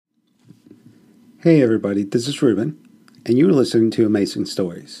Hey everybody, this is Ruben, and you're listening to Amazing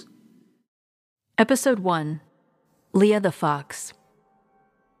Stories. Episode 1, Leah the Fox.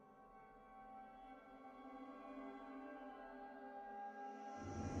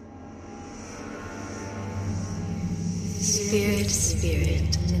 Spirit,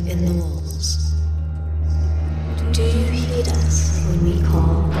 spirit in the walls, do you heed us when we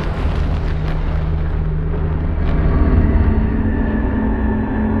call?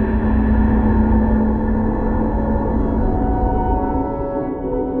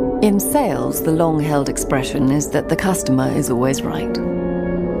 In sales, the long-held expression is that the customer is always right.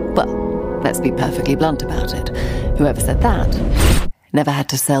 Well, let's be perfectly blunt about it. Whoever said that never had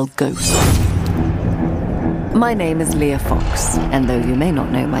to sell ghosts. My name is Leah Fox, and though you may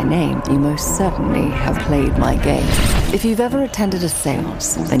not know my name, you most certainly have played my game. If you've ever attended a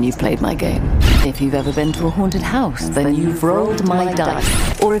seance, then you've played my game. If you've ever been to a haunted house, then you've rolled my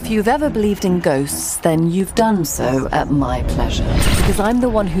dice. Or if you've ever believed in ghosts, then you've done so at my pleasure. Because I'm the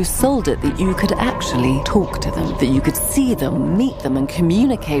one who sold it that you could actually talk to them, that you could see them, meet them, and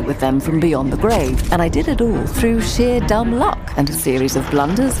communicate with them from beyond the grave. And I did it all through sheer dumb luck and a series of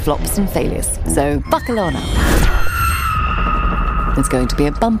blunders, flops, and failures. So buckle on up. It's going to be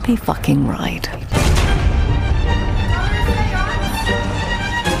a bumpy fucking ride.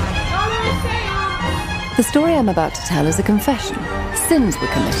 The story I'm about to tell is a confession. Sins were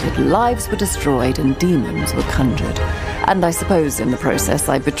committed, lives were destroyed, and demons were conjured. And I suppose in the process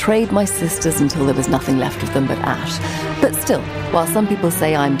I betrayed my sisters until there was nothing left of them but ash. But still, while some people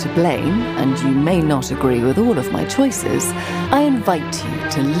say I'm to blame, and you may not agree with all of my choices, I invite you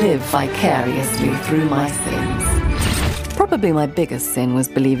to live vicariously through my sins. Probably my biggest sin was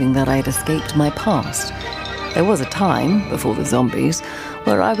believing that I had escaped my past. There was a time, before the zombies,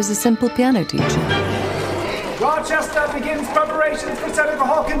 where I was a simple piano teacher. Rochester begins preparations for Senator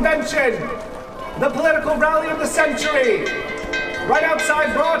Hall Convention, the political rally of the century, right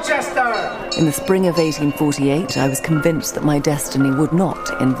outside Rochester. In the spring of 1848, I was convinced that my destiny would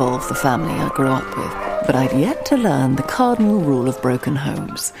not involve the family I grew up with. But I'd yet to learn the cardinal rule of broken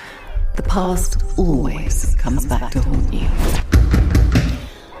homes. The past always comes back to haunt you.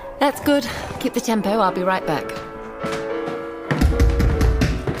 That's good. Keep the tempo. I'll be right back.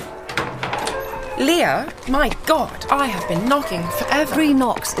 Leah, my God, I have been knocking forever. 3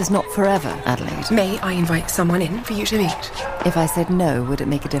 knocks is not forever, Adelaide. May I invite someone in for you to meet? If I said no, would it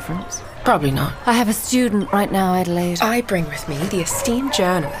make a difference? Probably not. I have a student right now, Adelaide. I bring with me the esteemed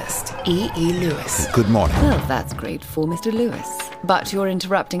journalist, E.E. Lewis. Good morning. Well, that's grateful, Mr. Lewis. But you're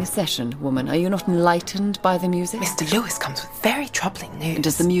interrupting a session, woman. Are you not enlightened by the music? Mr. Lewis comes with very troubling news.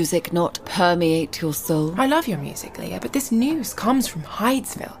 Does the music not permeate your soul? I love your music, Leah, but this news comes from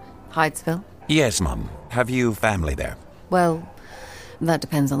Hydesville. Hydesville? Yes, Mum. Have you family there? Well, that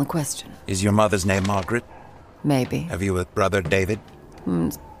depends on the question. Is your mother's name Margaret? Maybe. Have you a brother, David?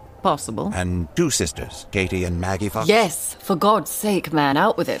 It's possible. And 2 sisters, Katie and Maggie Fox? Yes, for God's sake, man,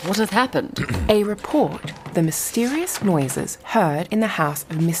 out with it. What has happened? A report, the mysterious noises heard in the house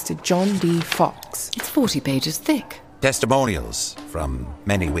of Mr. John D. Fox. It's 40 pages thick. Testimonials from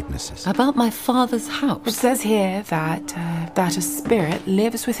many witnesses. About my father's It house. says here that a spirit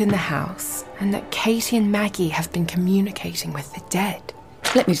lives within the house and that Katie and Maggie have been communicating with the dead.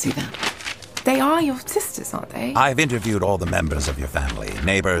 Let me see that. They are your sisters, aren't they? I've interviewed all the members of your family,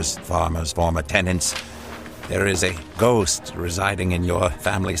 neighbors, farmers, former tenants. There is a ghost residing in your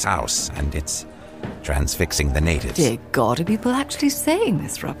family's house, and it's transfixing the natives. Dear God, are people actually saying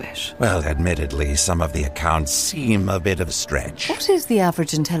this rubbish? Well, admittedly, some of the accounts seem a bit of a stretch. What is the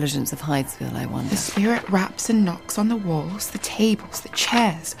average intelligence of Hydesville, I wonder? The spirit raps and knocks on the walls, the tables, the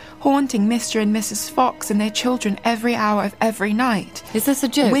chairs, haunting Mr. and Mrs. Fox and their children every hour of every night. Is this a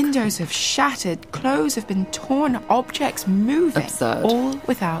joke? Windows have shattered, clothes have been torn, objects moving. Absurd. All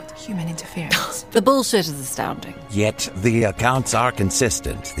without human interference. The bullshit is astounding. Yet the accounts are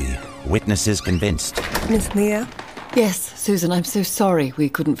consistent. The witnesses convinced. Miss Leah? Yes, Susan, I'm so sorry we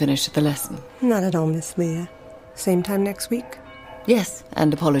couldn't finish the lesson. Not at all, Miss Leah. Same time next week? Yes,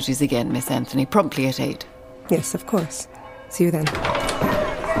 and apologies again, Miss Anthony. Promptly at 8. Yes, of course. See you then.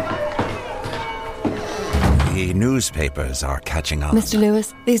 The newspapers are catching on. Mr.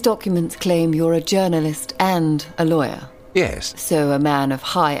 Lewis, these documents claim you're a journalist and a lawyer. Yes. So a man of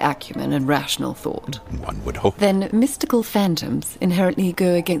high acumen and rational thought. One would hope. Then mystical phantoms inherently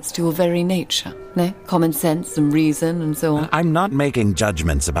go against your very nature. No? Common sense and reason and so on. I'm not making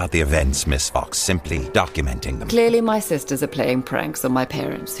judgments about the events, Miss Fox, simply documenting them. Clearly my sisters are playing pranks on my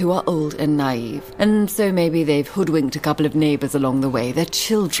parents, who are old and naive. And so maybe they've hoodwinked a couple of neighbours along the way. They're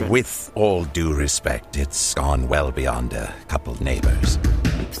children. With all due respect, it's gone well beyond a couple neighbours.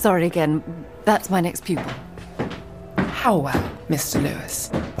 Sorry again. That's my next pupil. How well, Mr.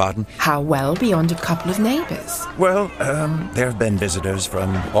 Lewis? Pardon? How well beyond a couple of neighbours? Well, there have been visitors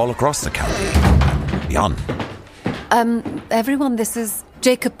from all across the county. Beyond. Everyone, this is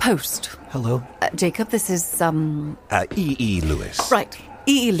Jacob Post. Hello. Jacob, this is, E.E. Lewis. Right.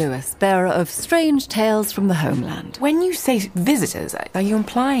 E.E. Lewis, bearer of strange tales from the homeland. When you say visitors, are you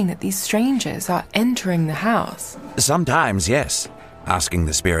implying that these strangers are entering the house? Sometimes, yes. Asking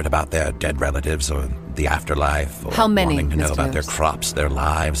the spirit about their dead relatives or the afterlife. Or How many, wanting to know Mr. about Lewis? their crops, their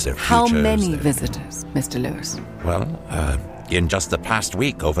lives, their How futures. many visitors, Mr. Lewis? Well, in just the past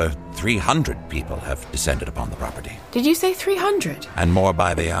week, over 300 people have descended upon the property. Did you say 300? And more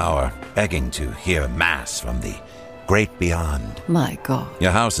by the hour, begging to hear Mass from the great beyond. My God.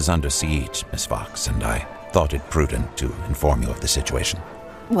 Your house is under siege, Miss Fox, and I thought it prudent to inform you of the situation.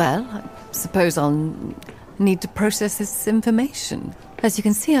 Well, I suppose I'll need to process this information. As you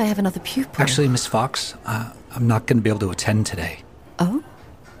can see, I have another pupil. Actually, Miss Fox, I'm not going to be able to attend today. Oh?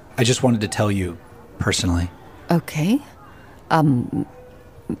 I just wanted to tell you personally. Okay.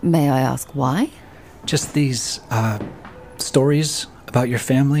 May I ask why? Just these stories about your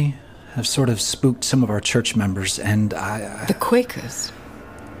family have sort of spooked some of our church members, and The Quakers?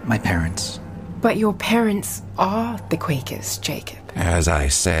 my parents. But your parents are the Quakers, Jacob. As I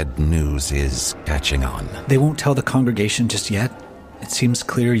said, news is catching on. They won't tell the congregation just yet. It seems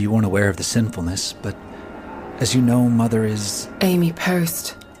clear you weren't aware of the sinfulness, but as you know, Mother is... Amy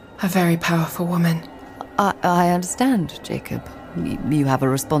Post, a very powerful woman. I understand, Jacob. You have a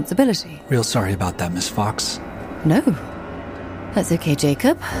responsibility. Real sorry about that, Miss Fox. No. That's okay,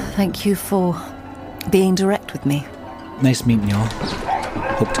 Jacob. Thank you for being direct with me. Nice meeting y'all.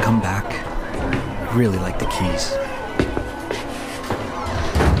 Hope to come back. Really like the keys.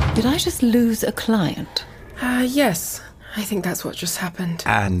 Did I just lose a client? Yes. I think that's what just happened.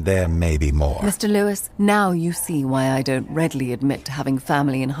 And there may be more. Mr. Lewis, now you see why I don't readily admit to having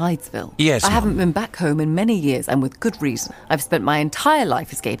family in Hydesville. Yes, I Mum. haven't been back home in many years, and with good reason. I've spent my entire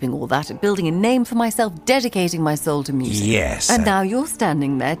life escaping all that, building a name for myself, dedicating my soul to music. Yes. And now you're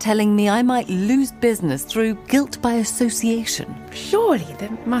standing there telling me I might lose business through guilt by association. Surely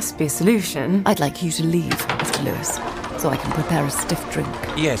there must be a solution. I'd like you to leave, Mr. Lewis, so I can prepare a stiff drink.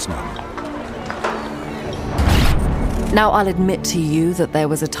 Yes, Mum. Now, I'll admit to you that there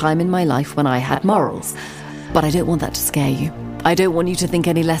was a time in my life when I had morals, but I don't want that to scare you. I don't want you to think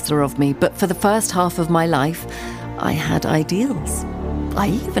any lesser of me, but for the first half of my life, I had ideals. I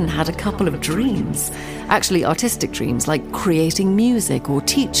even had a couple of dreams. Actually, artistic dreams, like creating music or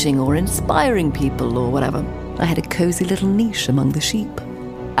teaching or inspiring people or whatever. I had a cozy little niche among the sheep.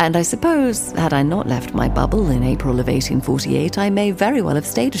 And I suppose, had I not left my bubble in April of 1848, I may very well have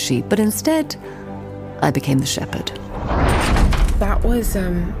stayed a sheep, but instead, I became the shepherd. That was,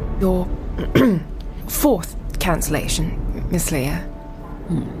 your fourth cancellation, Miss Leah.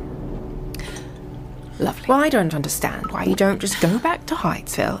 Lovely. Well, I don't understand why you don't just go back to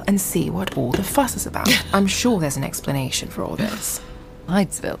Hydesville and see what all the fuss is about. I'm sure there's an explanation for all this.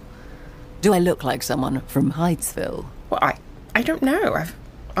 Hydesville? Do I look like someone from Hydesville? Well, I don't know.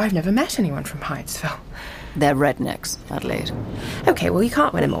 I've never met anyone from Hydesville. They're rednecks, Adelaide. Okay, well, you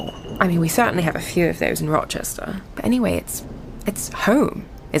can't win them all. I mean, we certainly have a few of those in Rochester. But anyway, it's home,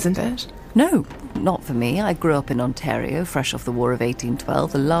 isn't it? No, not for me. I grew up in Ontario, fresh off the War of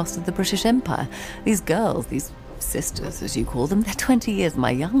 1812, the last of the British Empire. These girls, these sisters, as you call them, they're 20 years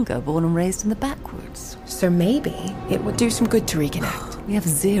my younger, born and raised in the backwoods. So maybe it would do some good to reconnect. We have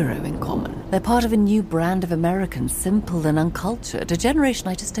zero in common. They're part of a new brand of Americans, simple and uncultured, a generation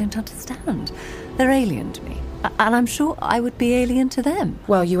I just don't understand. They're alien to me, and I'm sure I would be alien to them.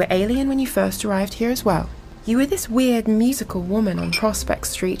 Well, you were alien when you first arrived here as well. You were this weird musical woman on Prospect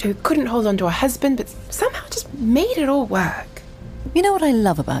Street who couldn't hold on to a husband, but somehow just made it all work. You know what I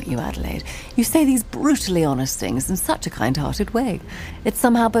love about you, Adelaide? You say these brutally honest things in such a kind-hearted way. It's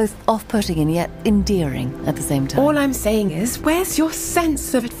somehow both off-putting and yet endearing at the same time. All I'm saying is, where's your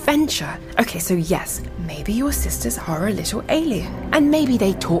sense of adventure? Okay, so yes, maybe your sisters are a little alien. And maybe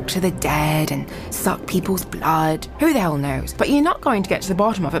they talk to the dead and suck people's blood. Who the hell knows? But you're not going to get to the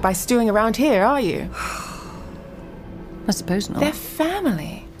bottom of it by stewing around here, are you? I suppose not. They're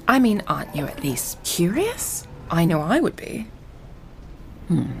family. I mean, aren't you at least curious? I know I would be.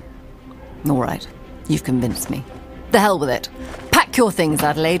 All right. You've convinced me. The hell with it. Pack your things,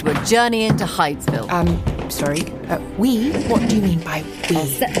 Adelaide. We're journeying to Hydesville. Sorry. We? What do you mean by we? I'll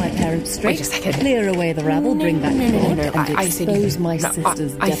set my parents straight. Wait a second. Clear away the rabble, bring back Claude, and I said expose my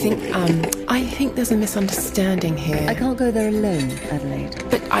sister's I devil. I think there's a misunderstanding here. I can't go there alone, Adelaide.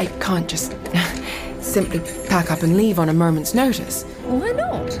 But I can't just simply pack up and leave on a moment's notice. Why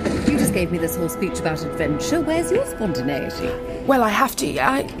not? gave me this whole speech about adventure. Where's your spontaneity? Well, I have to.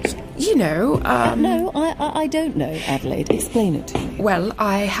 No, I don't know, Adelaide. Explain it to me. Well,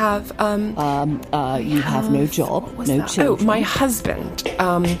 I have, You have no job, no that? children. Oh, my husband,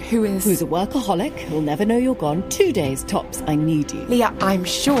 Who's a workaholic, who'll never know you're gone. 2 days, tops, I need you. Leah, I'm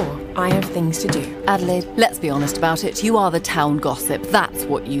sure I have things to do. Adelaide, let's be honest about it. You are the town gossip. That's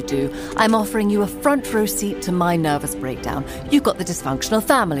what you do. I'm offering you a front row seat to my nervous breakdown. You've got the dysfunctional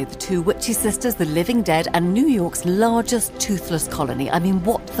family, the 2 witchy sisters, the living dead, and New York's largest toothless colony. I mean,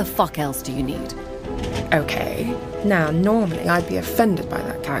 what the fuck else do you need? Okay. Now, normally I'd be offended by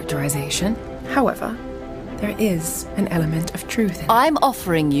that characterization. However, there is an element of truth in it. I'm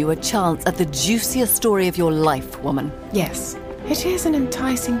offering you a chance at the juiciest story of your life, woman. Yes, it is an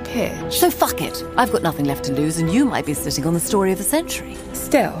enticing pitch. So fuck it. I've got nothing left to lose, and you might be sitting on the story of the century.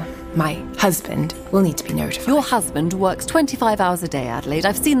 Still, my husband will need to be notified. Your husband works 25 hours a day, Adelaide.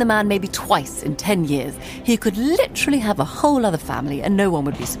 I've seen the man maybe twice in 10 years. He could literally have a whole other family, and no one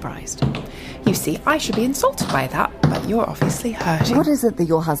would be surprised. You see, I should be insulted by that, but you're obviously hurting. What is it that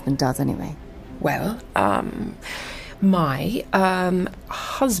your husband does, anyway? Well, my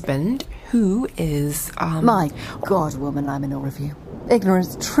husband, who is, My God, woman, I'm in awe of you.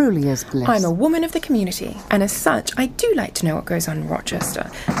 Ignorance truly is bliss. I'm a woman of the community, and as such, I do like to know what goes on in Rochester,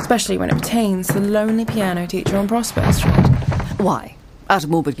 especially when it pertains to the lonely piano teacher on Prospect Street. Why? Out of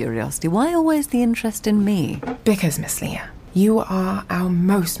morbid curiosity, why always the interest in me? Because, Miss Leah, you are our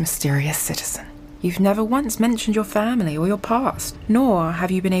most mysterious citizen. You've never once mentioned your family or your past, nor have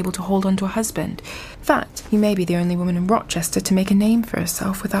you been able to hold on to a husband. In fact, you may be the only woman in Rochester to make a name for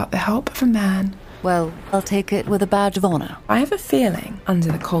herself without the help of a man. Well, I'll take it with a badge of honour. I have a feeling,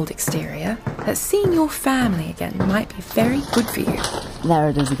 under the cold exterior, that seeing your family again might be very good for you. There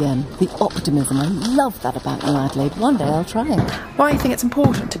it is again. The optimism. I love that about you, Adelaide. One day I'll try it. Well, I think it's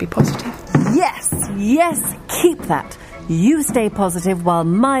important to be positive. Yes, keep that. You stay positive while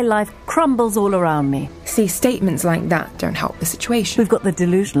my life crumbles all around me. See, statements like that don't help the situation. We've got the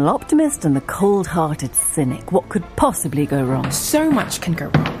delusional optimist and the cold-hearted cynic. What could possibly go wrong? So much can go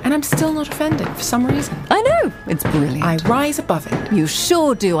wrong, and I'm still not offended for some reason. I know. It's brilliant. I rise above it. You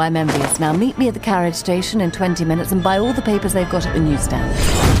sure do. I'm envious. Now meet me at the carriage station in 20 minutes and buy all the papers they've got at the newsstand.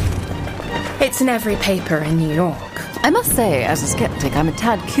 It's in every paper in New York. I must say, as a skeptic, I'm a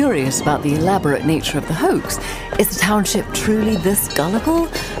tad curious about the elaborate nature of the hoax. Is the township truly this gullible?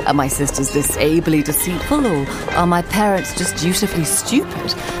 Are my sisters this ably deceitful, or are my parents just dutifully stupid?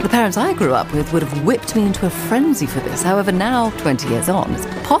 The parents I grew up with would have whipped me into a frenzy for this. However, now, 20 years on, it's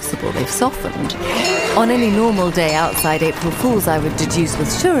possible they've softened. On any normal day outside April Fool's, I would deduce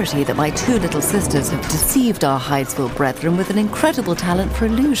with surety that my 2 little sisters have deceived our Hydesville brethren with an incredible talent for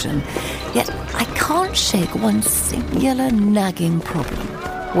illusion. Yet I can't shake one singular nagging problem.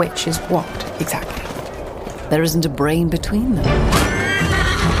 Which is what, exactly? There isn't a brain between them.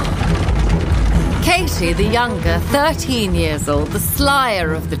 Katie, the younger, 13 years old, the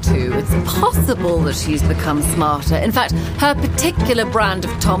slyer of the 2. It's possible that she's become smarter. In fact, her particular brand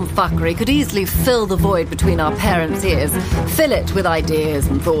of tomfuckery could easily fill the void between our parents' ears, fill it with ideas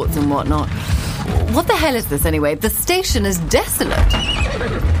and thoughts and whatnot. What the hell is this, anyway? The station is desolate.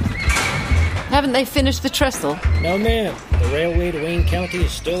 Haven't they finished the trestle? No, ma'am. The railway to Wayne County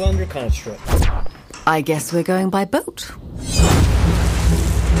is still under construction. I guess we're going by boat.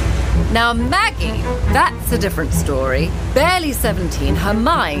 Now, Maggie, that's a different story. Barely 17, her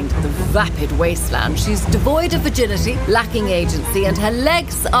mind, the vapid wasteland. She's devoid of virginity, lacking agency, and her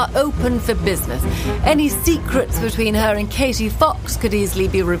legs are open for business. Any secrets between her and Katie Fox could easily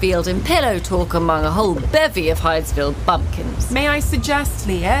be revealed in pillow talk among a whole bevy of Hydesville bumpkins. May I suggest,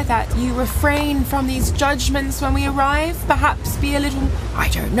 Leah, that you refrain from these judgments when we arrive? Perhaps be a little, I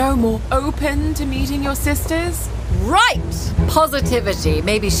don't know, more open to meeting your sisters? Right! Positivity.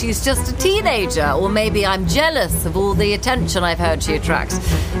 Maybe she's just a teenager, or maybe I'm jealous of all the attention I've heard she attracts.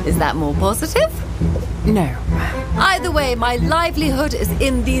 Is that more positive? No. Either way, my livelihood is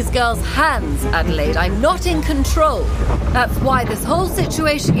in these girls' hands, Adelaide. I'm not in control. That's why this whole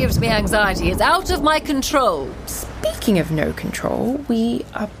situation gives me anxiety. It's out of my control. Speaking of no control, we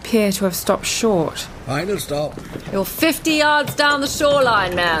appear to have stopped short. Final stop. You're 50 yards down the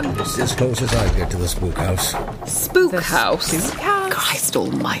shoreline, ma'am. It's as close as I get to the spook house. Spook house? Spook house? Christ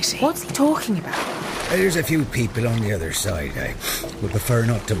almighty. What's he talking about? There's a few people on the other side I would prefer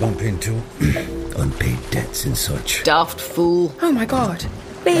not to bump into. Unpaid debts and such. Daft fool. Oh my God.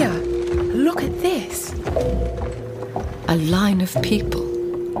 Leah, look at this. A line of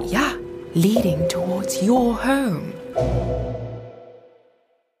people. Yeah, leading towards your home.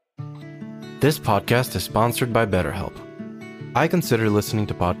 This podcast is sponsored by BetterHelp. I consider listening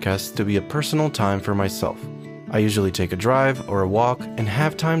to podcasts to be a personal time for myself. I usually take a drive or a walk and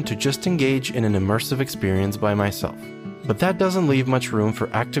have time to just engage in an immersive experience by myself. But that doesn't leave much room for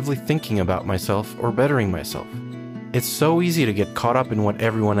actively thinking about myself or bettering myself. It's so easy to get caught up in what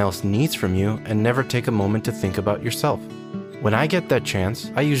everyone else needs from you and never take a moment to think about yourself. When I get that chance,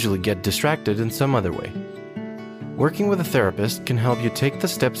 I usually get distracted in some other way. Working with a therapist can help you take the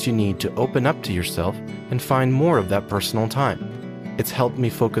steps you need to open up to yourself and find more of that personal time. It's helped me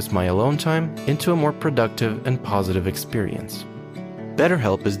focus my alone time into a more productive and positive experience.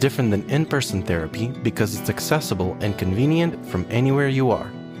 BetterHelp is different than in-person therapy because it's accessible and convenient from anywhere you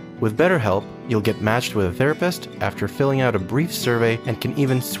are. With BetterHelp, you'll get matched with a therapist after filling out a brief survey and can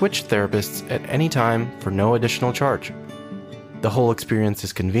even switch therapists at any time for no additional charge. The whole experience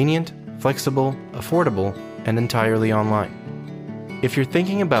is convenient, flexible, affordable, and entirely online. If you're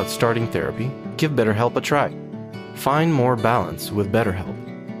thinking about starting therapy, give BetterHelp a try. Find more balance with BetterHelp.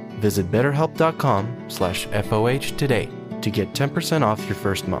 Visit betterhelp.com/FOH today to get 10% off your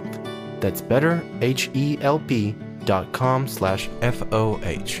first month. That's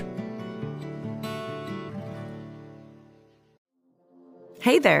betterhelp.com/FOH.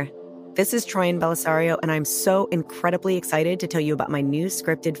 Hey there. This is Troyan Belisario, and I'm so incredibly excited to tell you about my new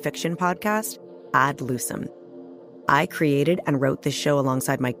scripted fiction podcast, Ad Lucem. I created and wrote this show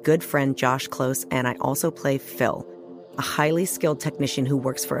alongside my good friend Josh Close, and I also play Phil, a highly skilled technician who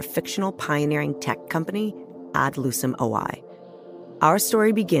works for a fictional pioneering tech company, Ad Lucem OI. Our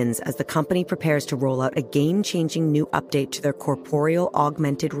story begins as the company prepares to roll out a game-changing new update to their corporeal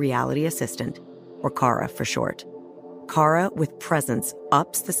augmented reality assistant, or Kara for short. Kara with Presence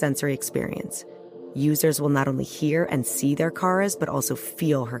ups the sensory experience. Users will not only hear and see their Karas, but also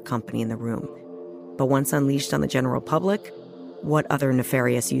feel her company in the room. But once unleashed on the general public, what other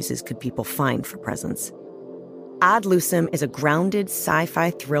nefarious uses could people find for Presence? Ad Lucem is a grounded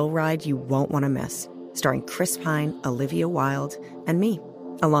sci-fi thrill ride you won't want to miss, starring Chris Pine, Olivia Wilde, and me,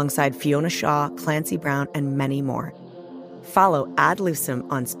 alongside Fiona Shaw, Clancy Brown, and many more. Follow Ad Lucem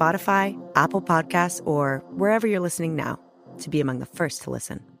on Spotify, Apple Podcasts, or wherever you're listening now to be among the first to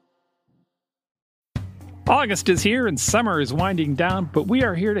listen. August is here and summer is winding down, but we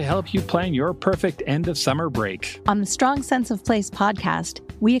are here to help you plan your perfect end of summer break. On the Strong Sense of Place podcast,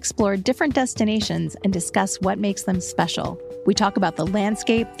 we explore different destinations and discuss what makes them special. We talk about the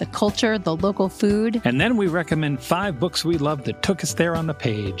landscape, the culture, the local food. And then we recommend 5 books we loved that took us there on the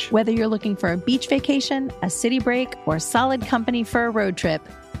page. Whether you're looking for a beach vacation, a city break, or solid company for a road trip,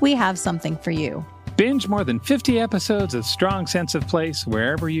 we have something for you. Binge more than 50 episodes of Strong Sense of Place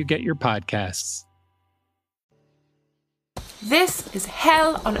wherever you get your podcasts. This is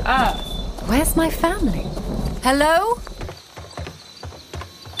hell on earth. Where's my family? Hello?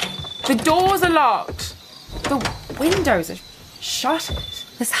 The doors are locked. The windows are shuttered.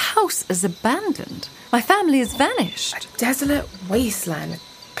 This house is abandoned. My family has vanished. A desolate wasteland with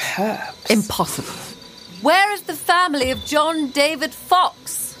curbs. Impossible. Where is the family of John David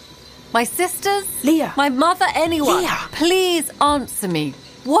Fox? My sisters? Leah. My mother? Anyone? Leah. Please answer me.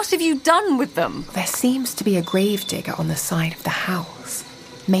 What have you done with them? There seems to be a gravedigger on the side of the house.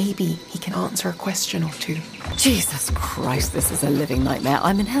 Maybe he can answer a question or two. Jesus Christ, this is a living nightmare.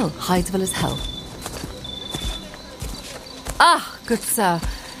 I'm in hell. Hydesville is hell. Ah, good sir.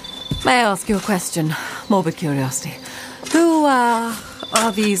 May I ask you a question? Morbid curiosity. Who are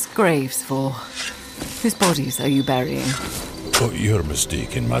these graves for? Whose bodies are you burying? Oh, you're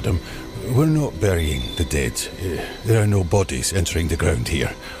mistaken, madam. We're not burying the dead. There are no bodies entering the ground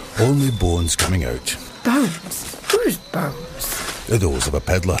here. Only bones coming out. Bones? Whose bones? Those of a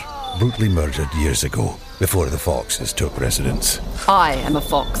peddler, brutally murdered years ago, before the Foxes took residence. I am a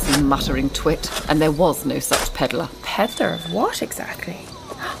fox, you muttering twit, and there was no such peddler. Peddler of what exactly?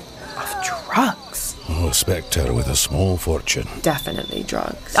 Of drugs. Oh, a spectre with a small fortune. Definitely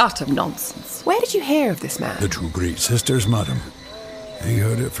drugs. Utter nonsense. Where did you hear of this man? The 2 great sisters, madam. They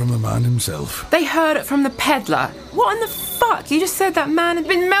heard it from the man himself. They heard it from the peddler? What in the fuck? You just said that man had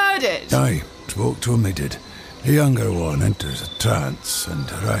been murdered. Aye, spoke to him they did. The younger one enters a trance and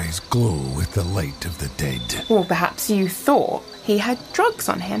her eyes glow with the light of the dead. Or perhaps you thought he had drugs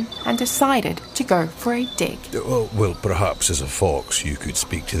on him and decided to go for a dig. Well, perhaps as a fox you could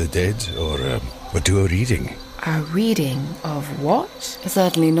speak to the dead or do a reading. A reading of what?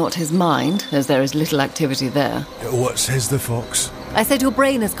 Certainly not his mind, as there is little activity there. What says the fox? I said your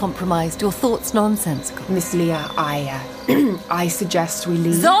brain is compromised, your thoughts nonsensical. Miss Leah, I suggest we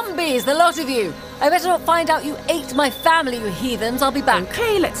leave. Zombies, the lot of you! I better not find out you ate my family, you heathens. I'll be back.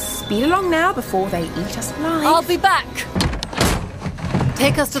 Okay, let's speed along now before they eat us alive. I'll be back.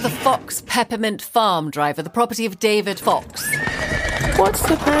 Take us to the Fox Peppermint Farm, driver, the property of David Fox. What's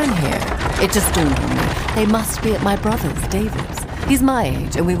the plan here? It just dawned on me. They must be at my brother's, David's. He's my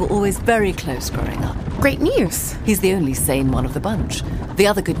age, and we were always very close growing up. Great news. He's the only sane one of the bunch. The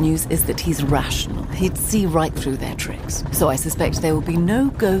other good news is that he's rational. He'd see right through their tricks. So I suspect there will be no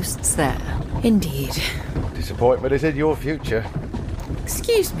ghosts there. Indeed. Disappointment is in your future.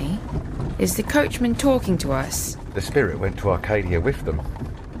 Excuse me? Is the coachman talking to us? The spirit went to Arcadia with them.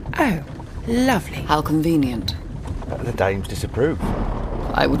 Oh, lovely. How convenient. The dames disapprove.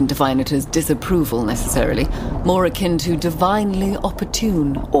 I wouldn't define it as disapproval necessarily. More akin to divinely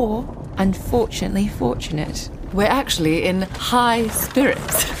opportune. Or, unfortunately, fortunate. We're actually in high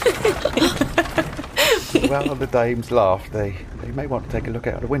spirits. Well, the dames laughed. They may want to take a look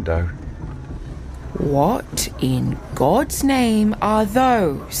out the window. What in God's name are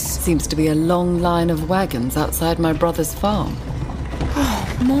those? Seems to be a long line of wagons outside my brother's farm.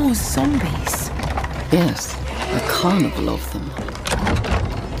 Oh, more zombies. Yes, a carnival of them.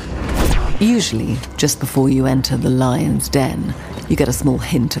 Usually, just before you enter the lion's den, you get a small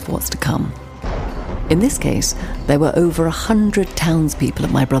hint of what's to come. In this case, there were over 100 townspeople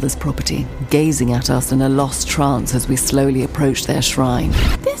at my brother's property, gazing at us in a lost trance as we slowly approached their shrine.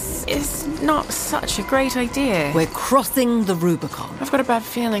 This is not such a great idea. We're crossing the Rubicon. I've got a bad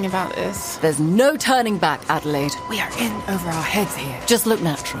feeling about this. There's no turning back, Adelaide. We are in over our heads here. Just look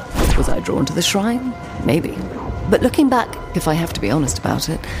natural. Was I drawn to the shrine? Maybe. But looking back, if I have to be honest about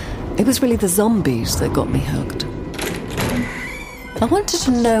it, it was really the zombies that got me hooked. I wanted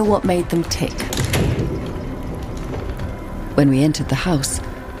to know what made them tick. When we entered the house,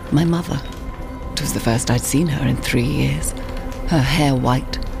 my mother. It was the first I'd seen her in 3 years. Her hair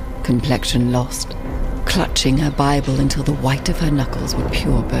white, complexion lost, clutching her Bible until the white of her knuckles were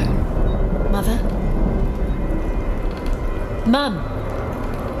pure bone. Mother? Mum?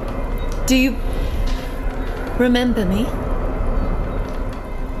 Do you remember me?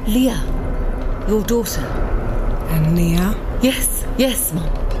 Leah, your daughter. And Leah? Yes, Mum.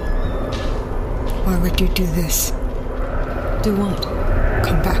 Why would you do this? Do what?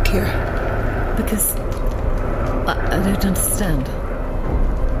 Come back here. Because I don't understand.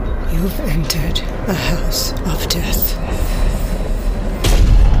 You've entered a house of death.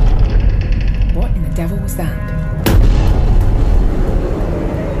 What in the devil was that?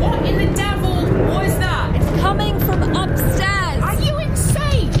 What in the devil was that? It's coming from upstairs. Are you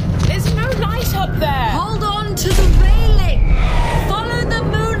insane? There's no light up there. Hold on to the railing. Follow the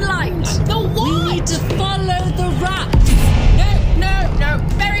moonlight. The what? We need to follow the rats. No.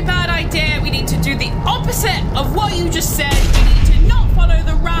 Very bad idea. We need to do the opposite of what you just said. We need to not follow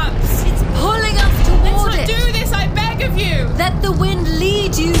the ramps. It's pulling us toward Let's not do this, I beg of you. Let the wind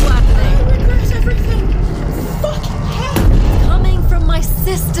lead you, Adelaide. I regret everything. Fucking hell. Coming from my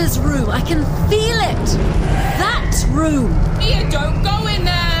sister's room. I can feel it. That room. Nia, don't go in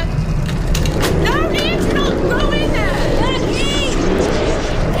there. No, Nia, do not go in there. Becky!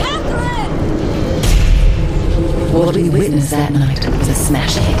 Catherine! What we witnessed that night was a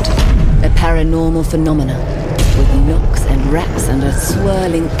smash hit. A paranormal phenomena with knocks and raps and a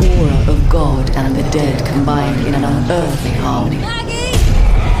swirling aura of God and the dead combined in an unearthly harmony. Maggie!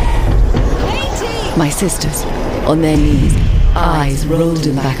 Katie! My sisters, on their knees, eyes rolled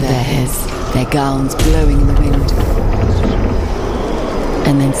in the back of their heads, their gowns blowing in the wind.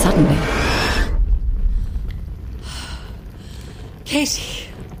 And then suddenly... Katie,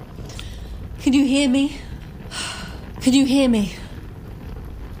 can you hear me? Can you hear me?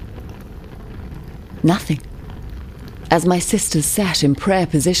 Nothing. As my sisters sat in prayer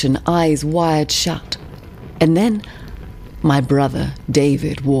position, eyes wired shut. And then my brother,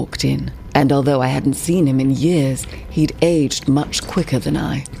 David, walked in. And although I hadn't seen him in years, he'd aged much quicker than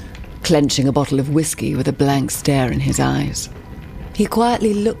I, clenching a bottle of whiskey with a blank stare in his eyes. He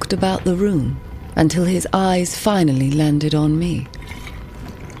quietly looked about the room until his eyes finally landed on me.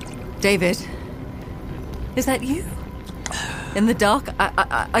 David, is that you? In the dark,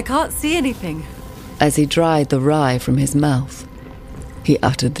 I can't see anything. As he dried the rye from his mouth, he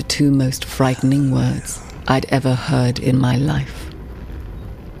uttered the two most frightening words I'd ever heard in my life.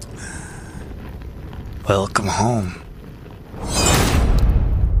 Welcome home.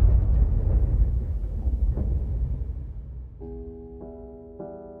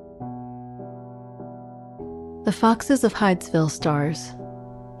 The Foxes of Hydesville stars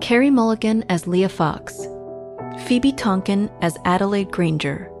Carey Mulligan as Leah Fox, Phoebe Tonkin as Adelaide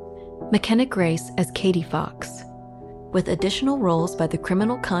Granger, McKenna Grace as Katie Fox, with additional roles by the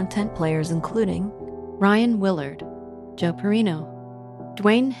criminal content players including Ryan Willard, Joe Perino,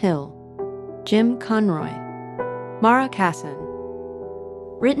 Dwayne Hill, Jim Conroy, Mara Casson,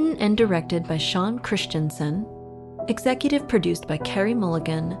 Written and directed by Sean Christensen. Executive produced by Carey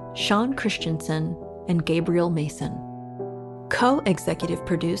Mulligan, Sean Christensen, and Gabriel Mason. Co-executive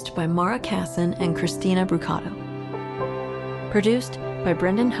produced by Mara Casson and Christina Brucato. Produced by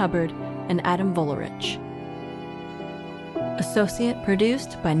Brendan Hubbard and Adam Volerich. Associate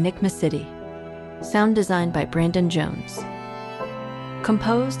produced by Nick Masidi. Sound designed by Brandon Jones.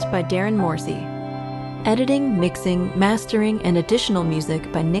 Composed by Darren Morsey. Editing, mixing, mastering, and additional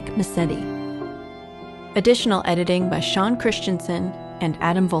music by Nick Masidi. Additional editing by Sean Christensen and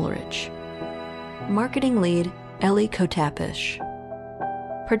Adam Volerich. Marketing lead, Ellie Kotapish.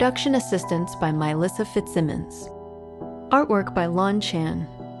 Production assistance by Mylissa Fitzsimmons. Artwork by Lon Chan.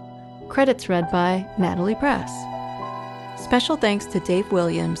 Credits read by Natalie Press. Special thanks to Dave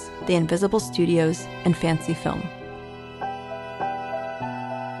Williams, The Invisible Studios, and Fancy Film.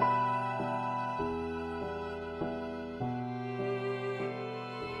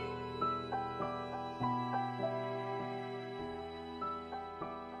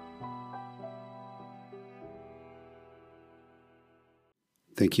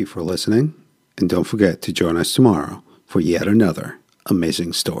 Thank you for listening, and don't forget to join us tomorrow for yet another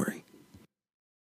amazing story.